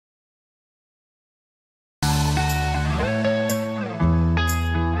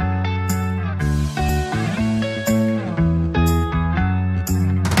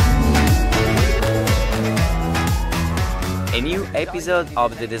episode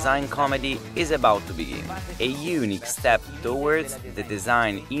of the design comedy is about to begin. A unique step towards the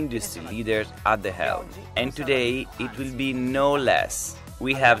design industry leaders at the helm. And today it will be no less.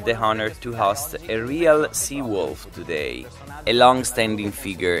 We have the honor to host a real sea wolf today, a long-standing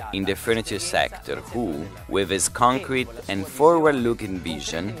figure in the furniture sector who, with his concrete and forward-looking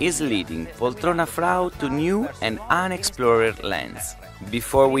vision, is leading Poltrona Frau to new and unexplored lands.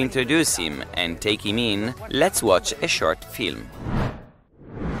 Before we introduce him and take him in, let's watch a short film.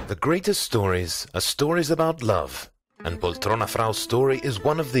 The greatest stories are stories about love, and Poltrona Frau's story is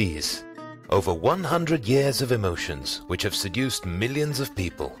one of these. Over 100 years of emotions which have seduced millions of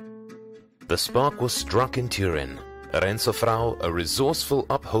people. The spark was struck in Turin. Renzo Frau, a resourceful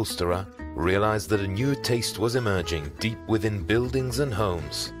upholsterer, realized that a new taste was emerging deep within buildings and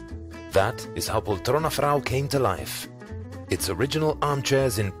homes. That is how Poltrona Frau came to life. Its original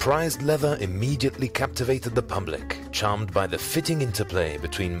armchairs in prized leather immediately captivated the public, charmed by the fitting interplay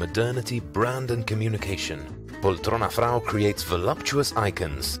between modernity, brand and communication. Poltrona Frau creates voluptuous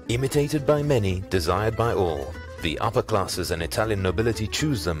icons, imitated by many, desired by all. The upper classes and Italian nobility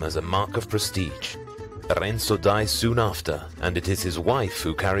choose them as a mark of prestige. Renzo dies soon after, and it is his wife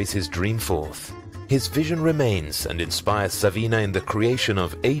who carries his dream forth. His vision remains and inspires Savina in the creation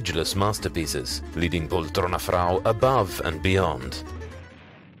of ageless masterpieces, leading Poltrona Frau above and beyond.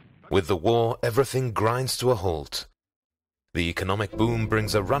 With the war, everything grinds to a halt. The economic boom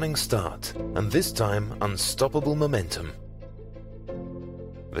brings a running start, and this time unstoppable momentum.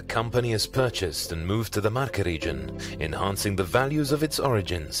 The company is purchased and moved to the Marche region, enhancing the values of its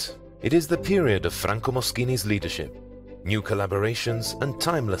origins. It is the period of Franco Moschini's leadership, new collaborations and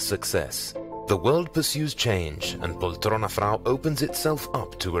timeless success. The world pursues change, and Poltrona Frau opens itself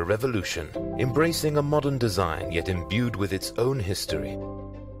up to a revolution, embracing a modern design yet imbued with its own history.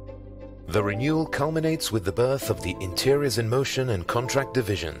 The renewal culminates with the birth of the Interiors in Motion and Contract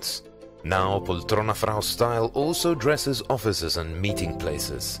divisions. Now Poltrona Frau's style also dresses offices and meeting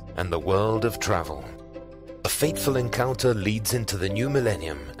places, and the world of travel. A fateful encounter leads into the new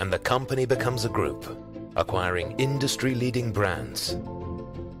millennium, and the company becomes a group, acquiring industry-leading brands.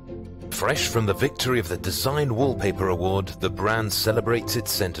 Fresh from the victory of the Design Wallpaper Award, the brand celebrates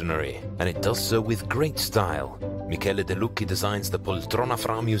its centenary, and it does so with great style. Michele De Lucchi designs the Poltrona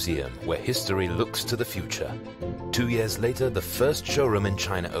Frau Museum, where history looks to the future. 2 years later, the first showroom in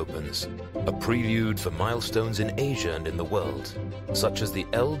China opens, a prelude for milestones in Asia and in the world, such as the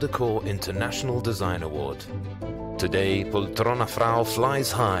Elle Decor International Design Award. Today, Poltrona Frau flies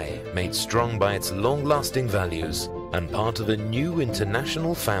high, made strong by its long-lasting values, and part of a new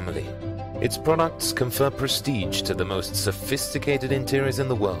international family. Its products confer prestige to the most sophisticated interiors in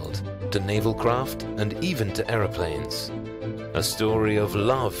the world, to naval craft and even to aeroplanes. A story of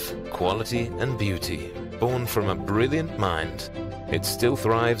love, quality and beauty, born from a brilliant mind. It still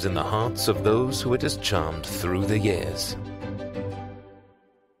thrives in the hearts of those who it has charmed through the years.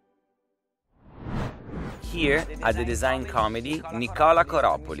 Here at the design comedy, Nicola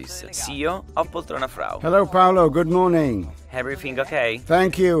Coropulis, CEO of Poltrona Frau. Hello Paolo, good morning. Everything okay?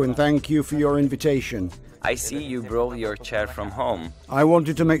 Thank you, and thank you for your invitation. I see you brought your chair from home. I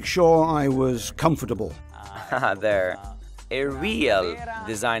wanted to make sure I was comfortable. There. A real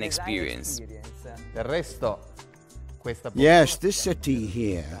design experience. Yes, this settee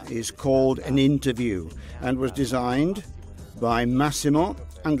here is called an interview and was designed by Massimo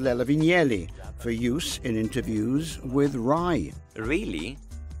and Lella Vignelli for use in interviews with Rai. Really?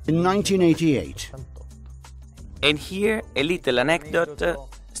 In 1988. And here a little anecdote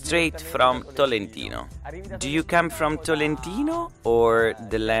straight from Tolentino. Do you come from Tolentino or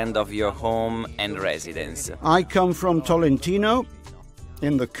the land of your home and residence? I come from Tolentino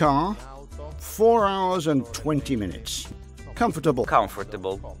in the car, 4 hours and 20 minutes. Comfortable.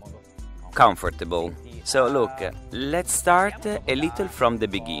 Comfortable. So look, let's start a little from the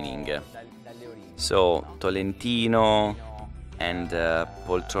beginning. So Tolentino and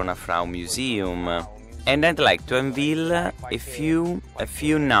Poltrona Frau Museum. And I'd like to unveil a few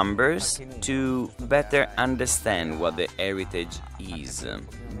numbers to better understand what the heritage is,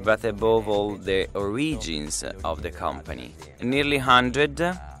 but above all the origins of the company. Nearly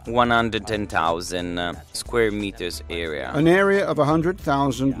 110,000 square meters area. An area of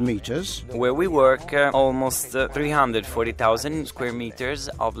 100,000 meters. Where we work almost 340,000 square meters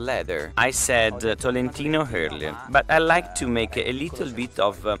of leather. I said Tolentino earlier, but I like to make a little bit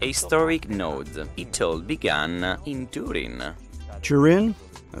of a historic note. It all began in Turin. Turin,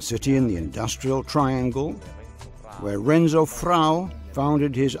 a city in the industrial triangle, where Renzo Frau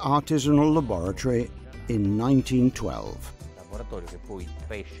founded his artisanal laboratory in 1912.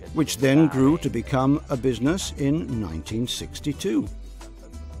 which then grew to become a business in 1962.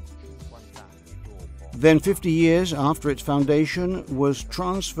 Then 50 years after its foundation was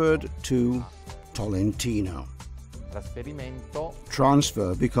transferred to Tolentino.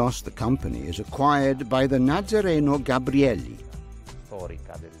 Transfer because the company is acquired by the Nazareno Gabrielli,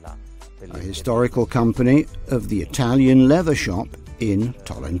 a historical company of the Italian leather shop in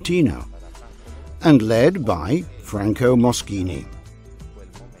Tolentino, and led by Franco Moschini,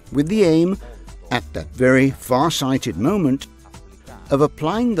 with the aim, at that very far-sighted moment, of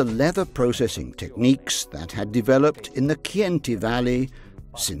applying the leather processing techniques that had developed in the Chianti Valley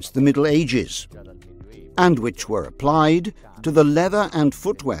since the Middle Ages, and which were applied to the leather and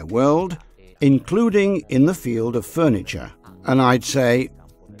footwear world, including in the field of furniture. And I'd say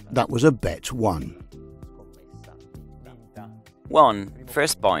that was a bet won.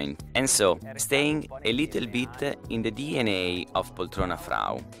 First point, and so staying a little bit in the DNA of Poltrona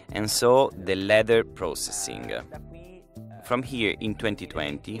Frau, and so the leather processing. From here in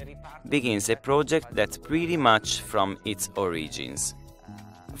 2020 begins a project that's pretty much from its origins,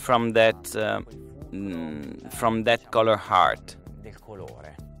 from that color heart.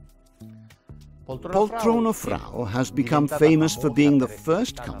 Poltrona Frau has become famous for being the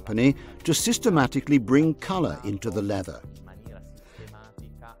first company to systematically bring color into the leather.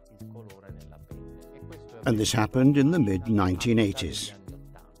 And this happened in the mid-1980s,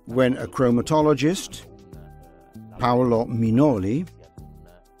 when a chromatologist, Paolo Minoli,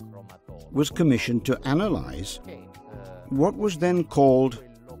 was commissioned to analyze what was then called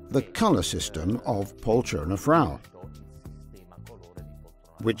the color system of Poltrona Frau,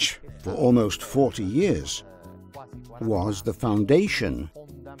 which for almost 40 years was the foundation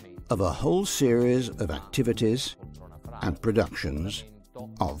of a whole series of activities and productions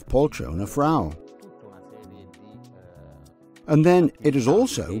of Poltrona Frau. And then it has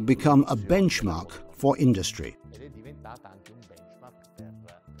also become a benchmark for industry.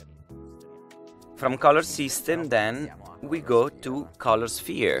 From color system, then, we go to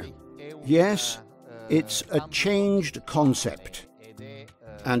ColorSphere. Yes, it's a changed concept,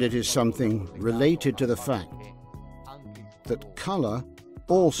 and it is something related to the fact that color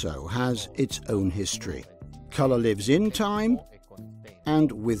also has its own history. Color lives in time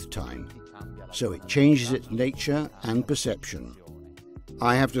and with time, so it changes its nature and perception.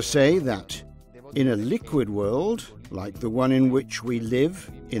 I have to say that in a liquid world, like the one in which we live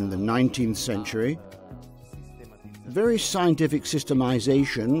in the 19th century, very scientific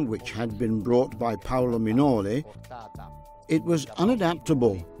systemization which had been brought by Paolo Minoli, it was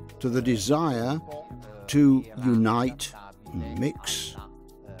unadaptable to the desire to unite, mix,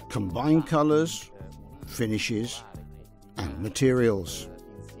 combine colors, finishes, and materials.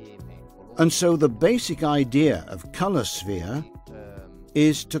 And so the basic idea of ColorSphere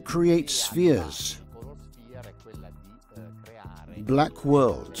is to create spheres, black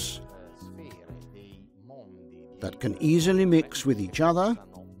worlds, that can easily mix with each other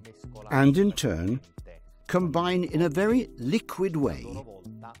and in turn combine in a very liquid way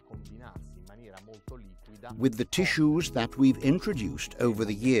with the tissues that we've introduced over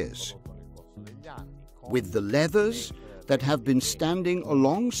the years, with the leathers that have been standing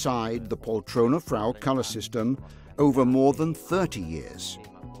alongside the Poltrona Frau color system over more than 30 years,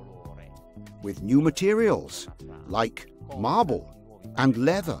 with new materials like marble and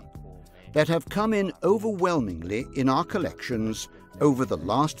leather that have come in overwhelmingly in our collections over the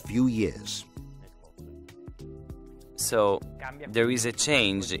last few years. So, there is a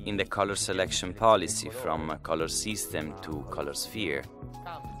change in the color selection policy from color system to ColorSphere.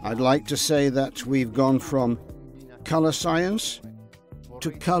 I'd like to say that we've gone from color science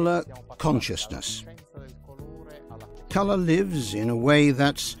to color consciousness. Color lives in a way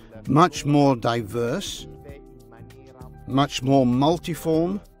that's much more diverse, much more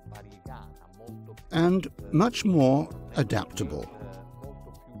multiform, and much more adaptable,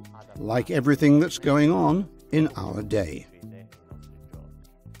 like everything that's going on in our day.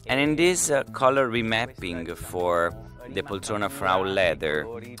 And in this color remapping for the Poltrona Frau leather,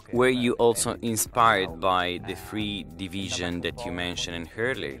 were you also inspired by the three divisions that you mentioned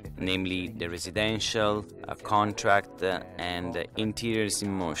earlier, namely the residential, contract, and interiors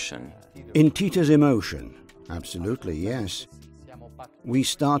in motion? Interiors in motion, absolutely, yes. We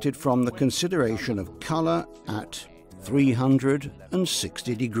started from the consideration of color at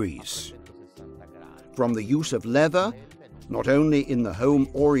 360 degrees. From the use of leather, not only in the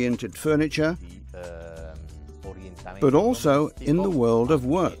home-oriented furniture, but also in the world of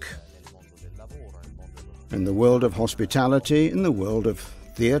work, in the world of hospitality, in the world of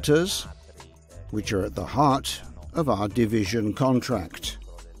theatres, which are at the heart of our division contract,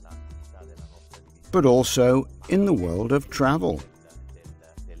 but also in the world of travel.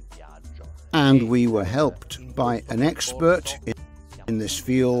 And we were helped by an expert in this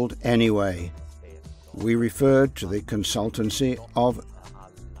field anyway. We referred to the consultancy of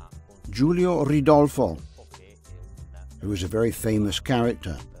Giulio Ridolfo, who is a very famous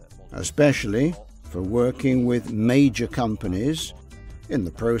character, especially for working with major companies in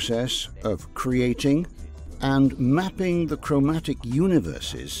the process of creating and mapping the chromatic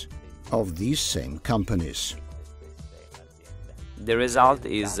universes of these same companies. The result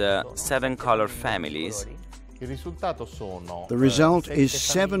is 7 color families. The result is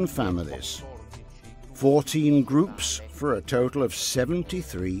 7 families, 14 groups for a total of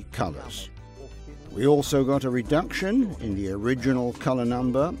 73 colors. We also got a reduction in the original color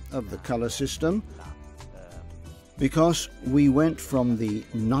number of the color system because we went from the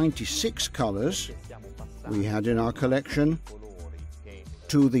 96 colors we had in our collection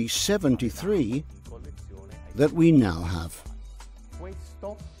to the 73 that we now have.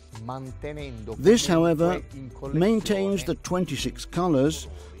 This, however, maintains the 26 colors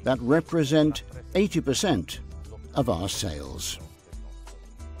that represent 80% of our sales.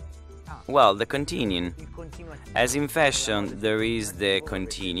 Well, the continuum. As in fashion, there is the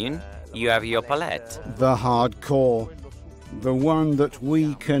continuum, you have your palette. The hardcore, the one that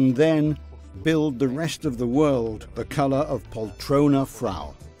we can then build the rest of the world the color of Poltrona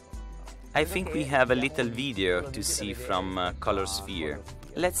Frau. I think we have a little video to see from ColorSphere.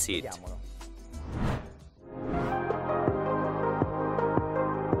 Let's see it.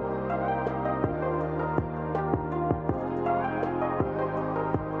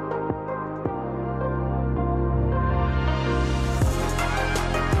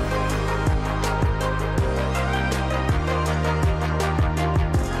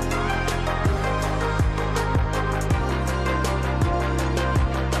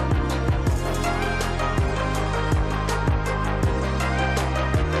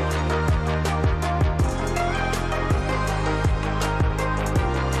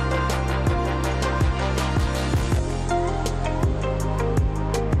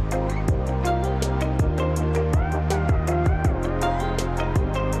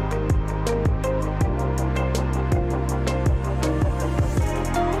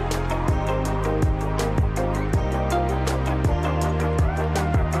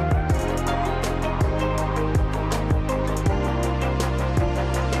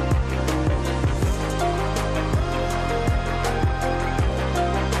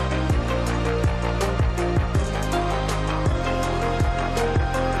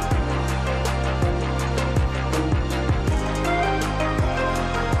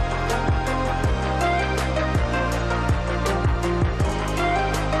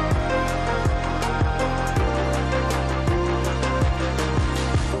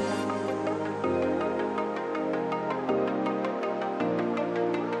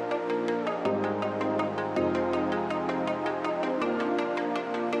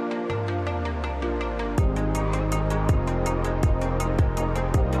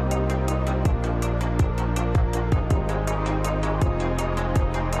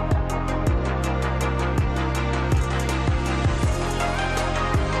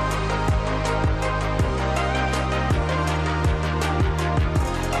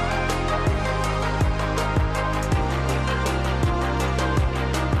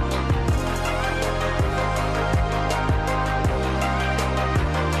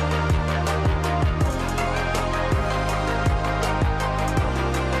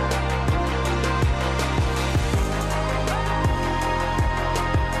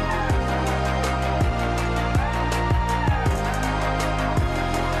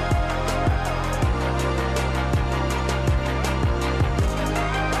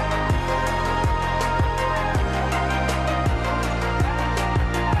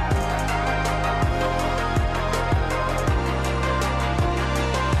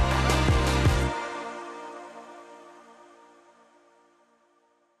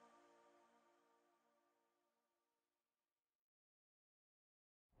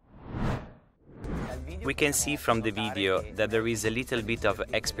 We can see from the video that there is a little bit of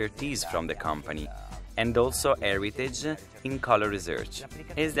expertise from the company and also heritage in color research.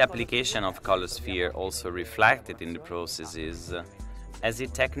 Is the application of ColorSphere also reflected in the processes? As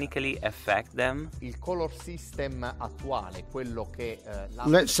it technically affect them?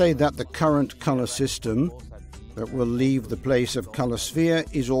 Let's say that the current color system that will leave the place of ColorSphere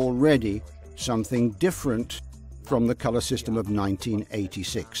is already something different from the color system of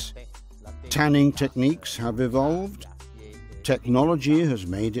 1986. Tanning techniques have evolved, technology has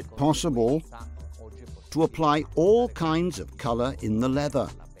made it possible to apply all kinds of color in the leather.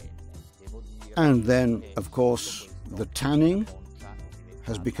 And then, of course, the tanning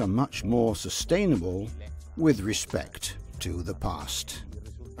has become much more sustainable with respect to the past.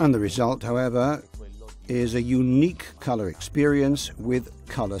 And the result, however, is a unique color experience with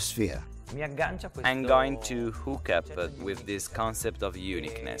ColorSphere. I'm going to hook up with this concept of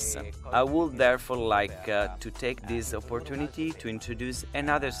uniqueness. I would therefore like to take this opportunity to introduce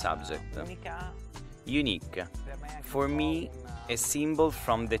another subject. Unique. For me, a symbol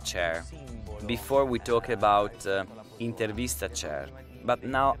from the chair. Before we talk about intervista chair, but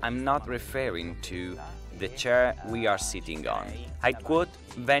now I'm not referring to the chair we are sitting on. I quote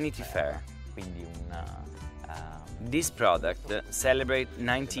Vanity Fair. This product celebrates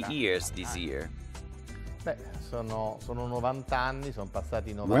 90 years this year.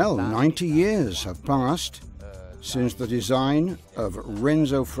 Well, 90 years have passed since the design of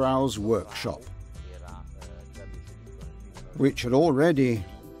Renzo Frau's workshop, which had already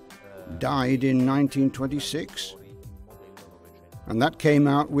died in 1926. And that came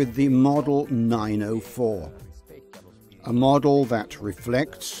out with the model 904, a model that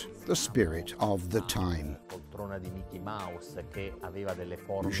reflects the spirit of the time.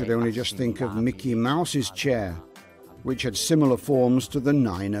 You should only just think of Mickey Mouse's chair, which had similar forms to the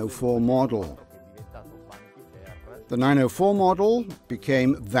 904 model. The 904 model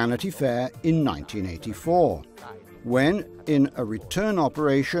became Vanity Fair in 1984, when, in a return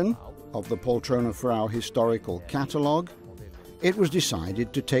operation of the Poltrona Frau historical catalogue, it was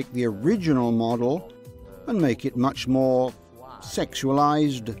decided to take the original model and make it much more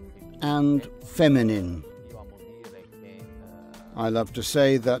sexualized and feminine. I love to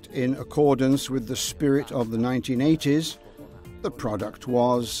say that in accordance with the spirit of the 1980s, the product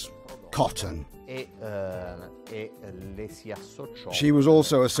was cotton. She was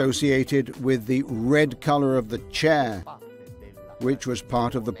also associated with the red color of the chair, which was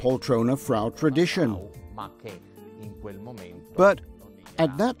part of the Poltrona Frau tradition. But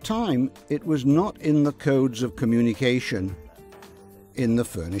at that time, it was not in the codes of communication in the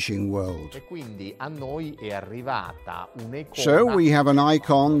furnishing world. So we have an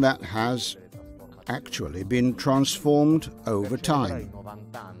icon that has actually been transformed over time.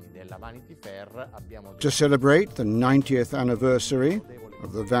 To celebrate the 90th anniversary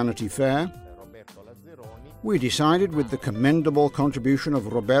of the Vanity Fair, we decided, with the commendable contribution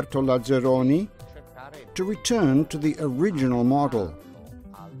of Roberto Lazzeroni, to return to the original model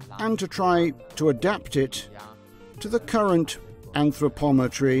and to try to adapt it to the current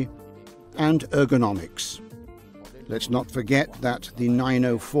anthropometry and ergonomics. Let's not forget that the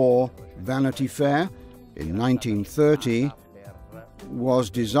 904 Vanity Fair in 1930 was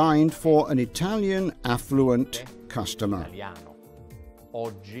designed for an Italian affluent customer.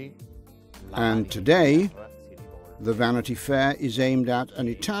 And today, the Vanity Fair is aimed at an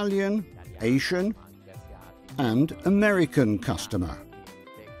Italian, Asian, and American customer.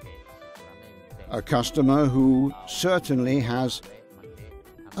 A customer who certainly has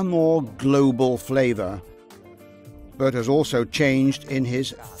a more global flavor, but has also changed in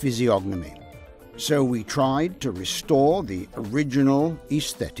his physiognomy. So we tried to restore the original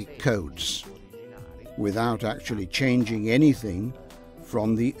aesthetic codes without actually changing anything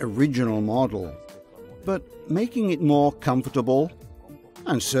from the original model, but making it more comfortable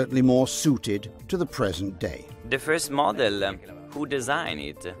and certainly more suited to the present day. The first model, who designed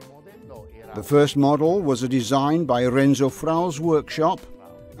it? The first model was a design by Renzo Frau's workshop,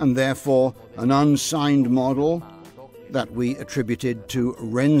 and therefore an unsigned model that we attributed to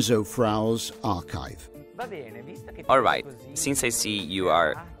Renzo Frau's archive. Alright, since I see you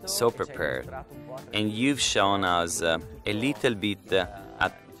are so prepared, and you've shown us a little bit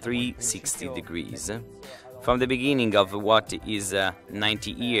at 360 degrees, from the beginning of what is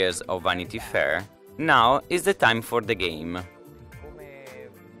 90 years of Vanity Fair, now is the time for the game.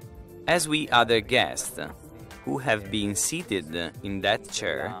 As we other guests who have been seated in that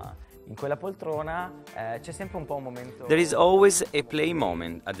chair, there is always a play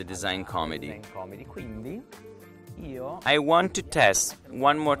moment at the design comedy. I want to test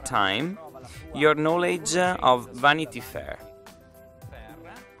one more time your knowledge of Vanity Fair.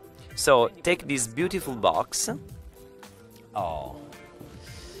 So take this beautiful box.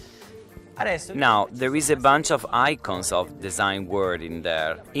 Now there is a bunch of icons of design world in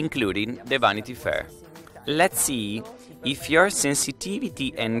there, including the Vanity Fair. Let's see if your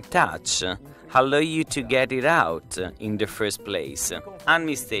sensitivity and touch allow you to get it out in the first place.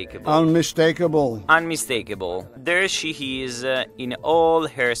 Unmistakable. Unmistakable. Unmistakable. There she is in all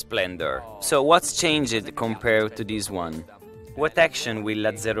her splendor. So what's changed compared to this one? What action will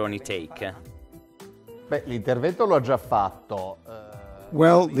Lazzeroni take? L'intervento l'ho già fatto.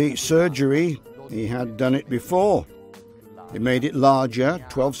 Well, the surgery, he had done it before. He made it larger,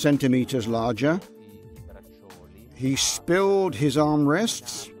 12 centimeters larger. He spilled his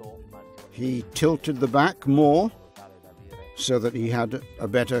armrests. He tilted the back more so that he had a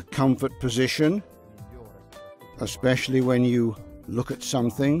better comfort position, especially when you look at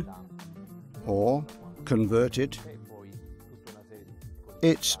something or convert it.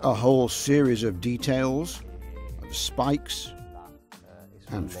 It's a whole series of details, of spikes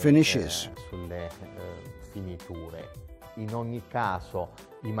and finishes. Sulle finiture. In ogni caso,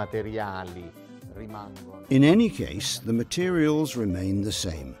 I materiali rimangono. In any case, the materials remain the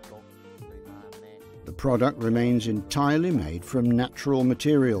same. The product remains entirely made from natural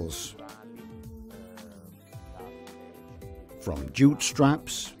materials. From jute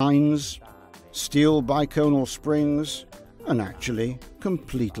straps, lines, steel biconal springs, and actually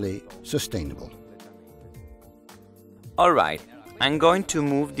completely sustainable. Alright, I'm going to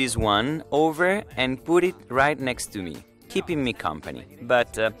move this one over and put it right next to me, keeping me company.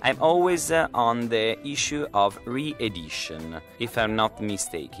 But I'm always on the issue of re-edition, if I'm not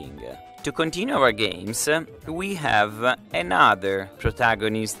mistaken. To continue our games, we have another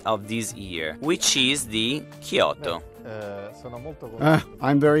protagonist of this year, which is the Kyoto.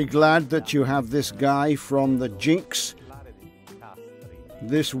 I'm very glad that you have this guy from the Jinx.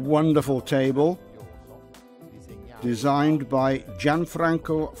 This wonderful table, designed by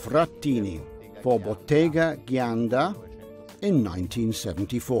Gianfranco Frattini for Bottega Ghianda in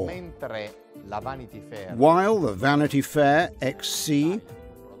 1974. While the Vanity Fair XC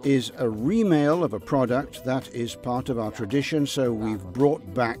is a remail of a product that is part of our tradition, so we've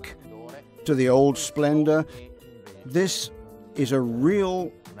brought back to the old splendor, this is a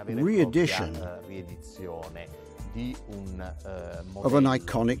real re-edition of an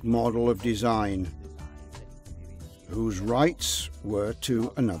iconic model of design whose rights were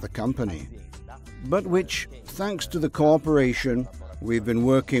to another company, but which, thanks to the cooperation we've been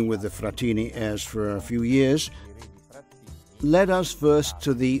working with the Frattini heirs for a few years, led us first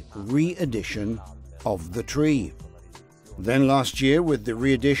to the re-edition of the tree. Then last year with the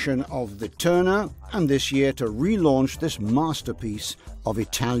re-edition of the Turner, and this year to relaunch this masterpiece of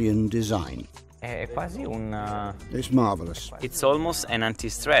Italian design. It's marvelous. It's almost an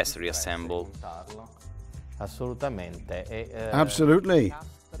anti-stress reassemble. Absolutely.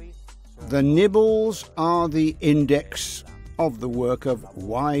 The nibbles are the index of the work of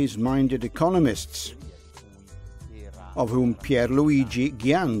wise-minded economists, of whom Pierluigi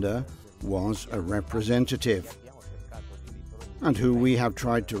Ghianda was a representative, and who we have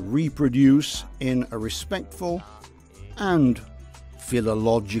tried to reproduce in a respectful and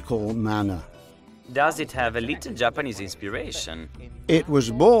philological manner. Does it have a little Japanese inspiration? It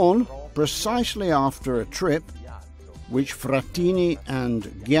was born precisely after a trip which Frattini and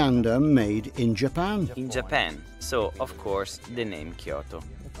Ghianda made in Japan. In Japan, so of course the name Kyoto.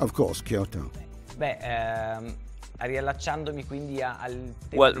 Of course, Kyoto. Well,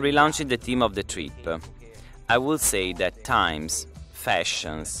 relaunching the theme of the trip, I will say that times,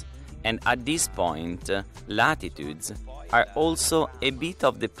 fashions, and at this point, latitudes are also a bit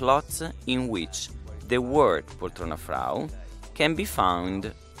of the plots in which the word Poltrona Frau can be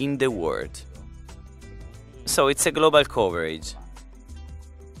found in the word. So it's a global coverage.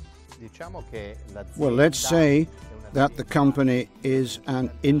 Well, let's say that the company is an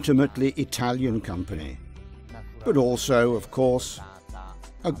intimately Italian company, but also, of course,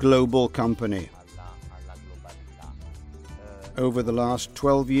 a global company. Over the last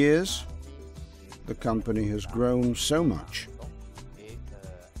 12 years, the company has grown so much,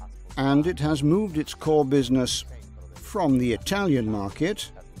 and it has moved its core business from the Italian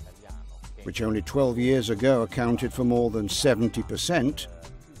market, which only 12 years ago accounted for more than 70%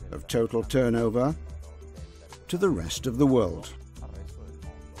 of total turnover, to the rest of the world.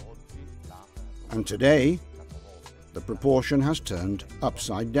 And today, the proportion has turned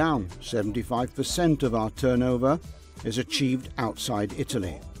upside down. 75% of our turnover is achieved outside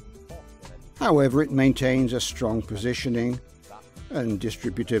Italy. However, it maintains a strong positioning and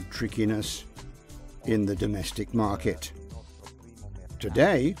distributive trickiness in the domestic market.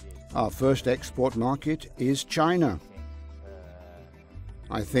 Today, our first export market is China.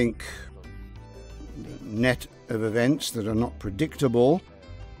 I think the net of events that are not predictable,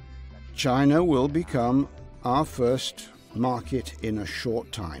 China will become our first market in a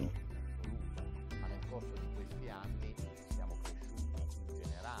short time.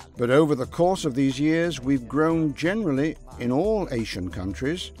 But over the course of these years, we've grown generally in all Asian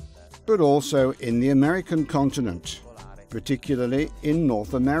countries, but also in the American continent, particularly in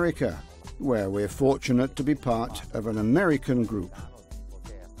North America, where we're fortunate to be part of an American group,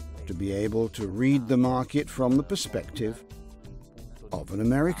 to be able to read the market from the perspective of an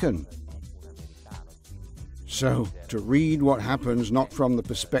American. So, to read what happens not from the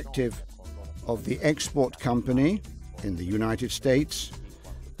perspective of the export company in the United States,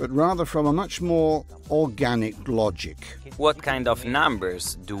 but rather from a much more organic logic. What kind of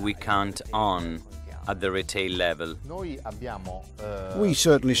numbers do we count on at the retail level? We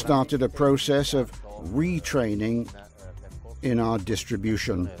certainly started a process of retraining in our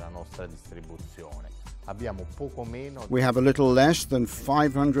distribution. We have a little less than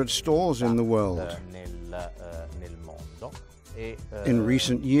 500 stores in the world. In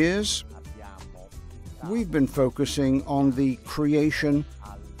recent years, we've been focusing on the creation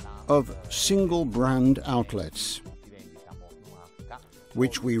of single brand outlets,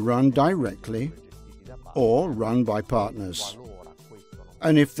 which we run directly or run by partners.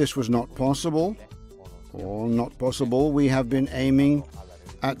 And if this was not possible, we have been aiming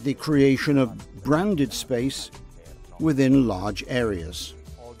at the creation of branded space within large areas.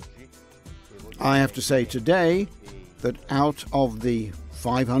 I have to say today that out of the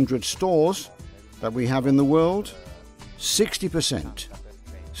 500 stores that we have in the world, 60%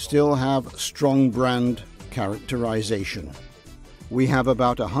 still have strong brand characterization. We have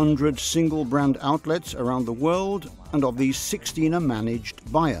about 100 single brand outlets around the world, and of these 16 are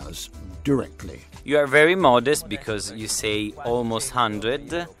managed by us directly. You are very modest because you say almost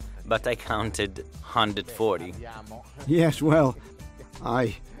 100, but I counted 140. Yes, well,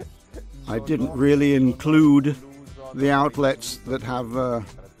 I didn't really include the outlets that have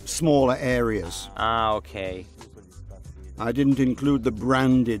smaller areas. Ah, okay. I didn't include the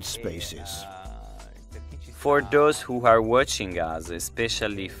branded spaces. For those who are watching us,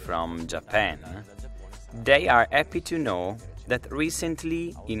 especially from Japan, they are happy to know that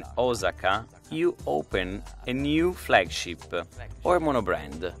recently in Osaka you opened a new flagship or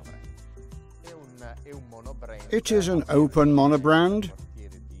monobrand. It is an open monobrand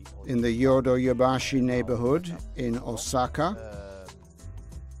in the Yodoyabashi neighborhood in Osaka,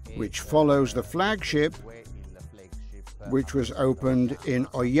 which follows the flagship, which was opened in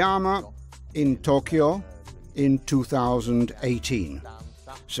Oyama in Tokyo in 2018.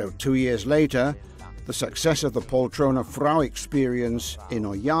 So 2 years later, the success of the Poltrona Frau experience in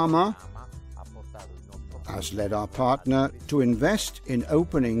Oyama has led our partner to invest in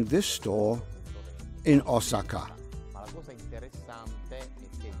opening this store in Osaka.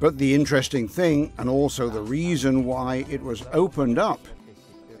 But the interesting thing, and also the reason why it was opened up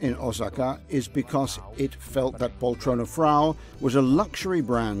in Osaka, is because it felt that Poltrona Frau was a luxury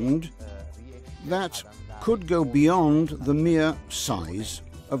brand that could go beyond the mere size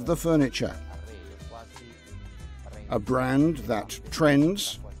of the furniture. A brand that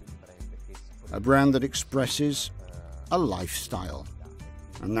trends, a brand that expresses a lifestyle.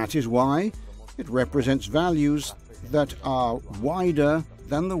 And that is why it represents values that are wider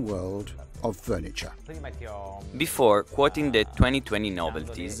than the world of furniture. Before quoting the 2020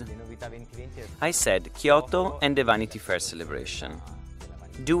 novelties, I said Kyoto and the Vanity Fair celebration.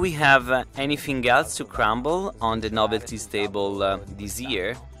 Do we have anything else to crumble on the novelties table this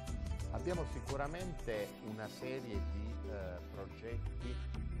year?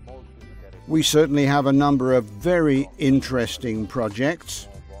 We certainly have a number of very interesting projects.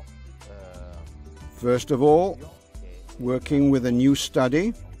 First of all, working with a new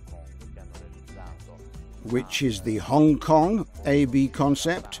study, which is the Hong Kong AB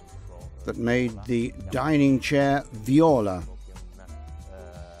concept that made the dining chair Viola.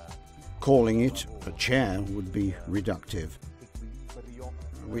 Calling it a chair would be reductive,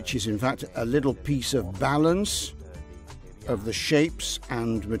 which is in fact a little piece of balance of the shapes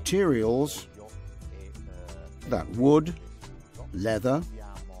and materials that wood, leather,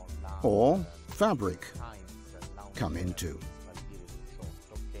 or fabric come into.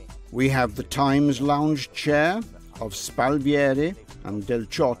 We have the Times lounge chair of Spalvieri and Del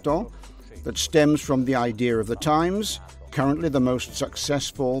Ciotto that stems from the idea of the Times, currently the most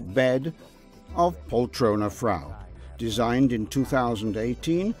successful bed of Poltrona Frau, designed in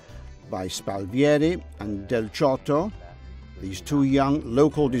 2018 by Spalvieri and Del Ciotto, these two young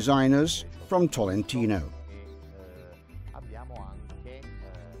local designers from Tolentino.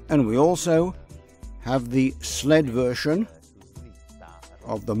 And we also have the sled version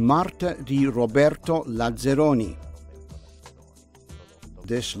of the Marta di Roberto Lazzeroni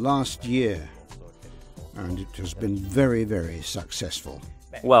this last year, and it has been very, very successful.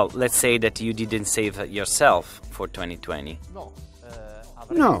 Well, let's say that you didn't save yourself for 2020.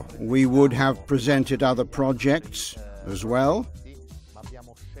 No, we would have presented other projects as well,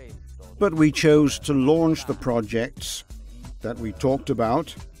 But we chose to launch the projects that we talked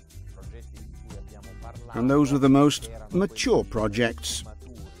about, and those were the most mature projects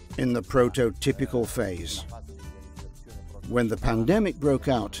in the prototypical phase. When the pandemic broke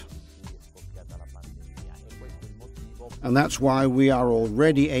out, and that's why we are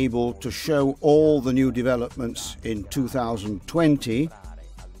already able to show all the new developments in 2020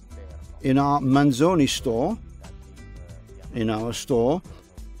 in our Manzoni store,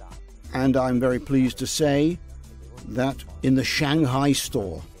 and I'm very pleased to say that in the Shanghai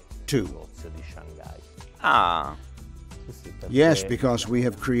store too. Ah. Yes, because we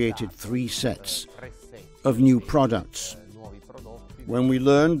have created 3 sets of new products. When we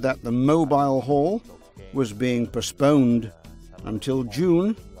learned that the mobile hall was being postponed until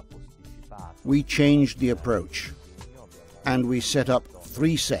June, we changed the approach and we set up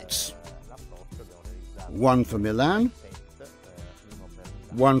 3 sets. 1 for Milan,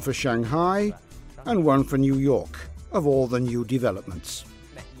 1 for Shanghai, and 1 for New York, of all the new developments.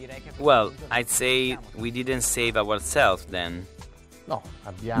 Well, I'd say we didn't save ourselves then.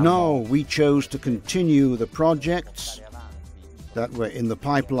 No, we chose to continue the projects that were in the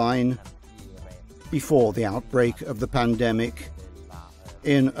pipeline before the outbreak of the pandemic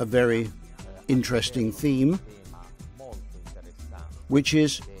in a very interesting theme, which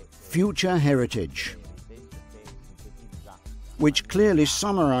is future heritage, which clearly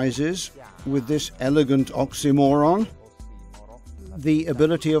summarizes, with this elegant oxymoron, the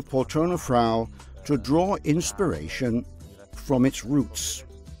ability of Poltrona Frau to draw inspiration from its roots,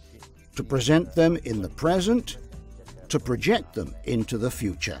 to present them in the present, to project them into the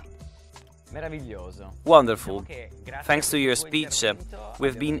future. Wonderful. Thanks to your speech,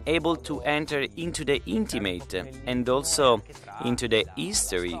 we've been able to enter into the intimate and also into the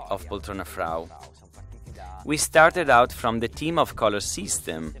history of Poltrona Frau. We started out from the theme of color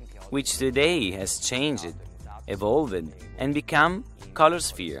system, which today has changed, evolved, and become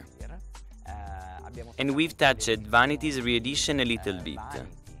ColorSphere. And we've touched Vanity's re-edition a little bit,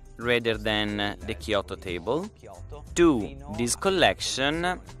 rather than the Kyoto table, to this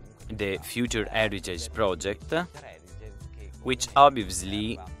collection, the Future Heritage Project, which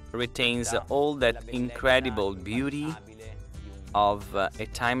obviously retains all that incredible beauty of a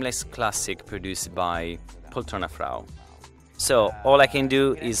timeless classic produced by Poltrona Frau. So all I can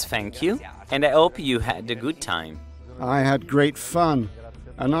do is thank you, and I hope you had a good time. I had great fun,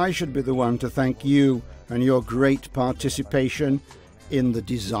 and I should be the one to thank you and your great participation in the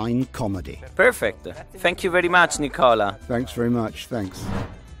design comedy. Perfect. Thank you very much, Nicola. Thanks very much. Thanks.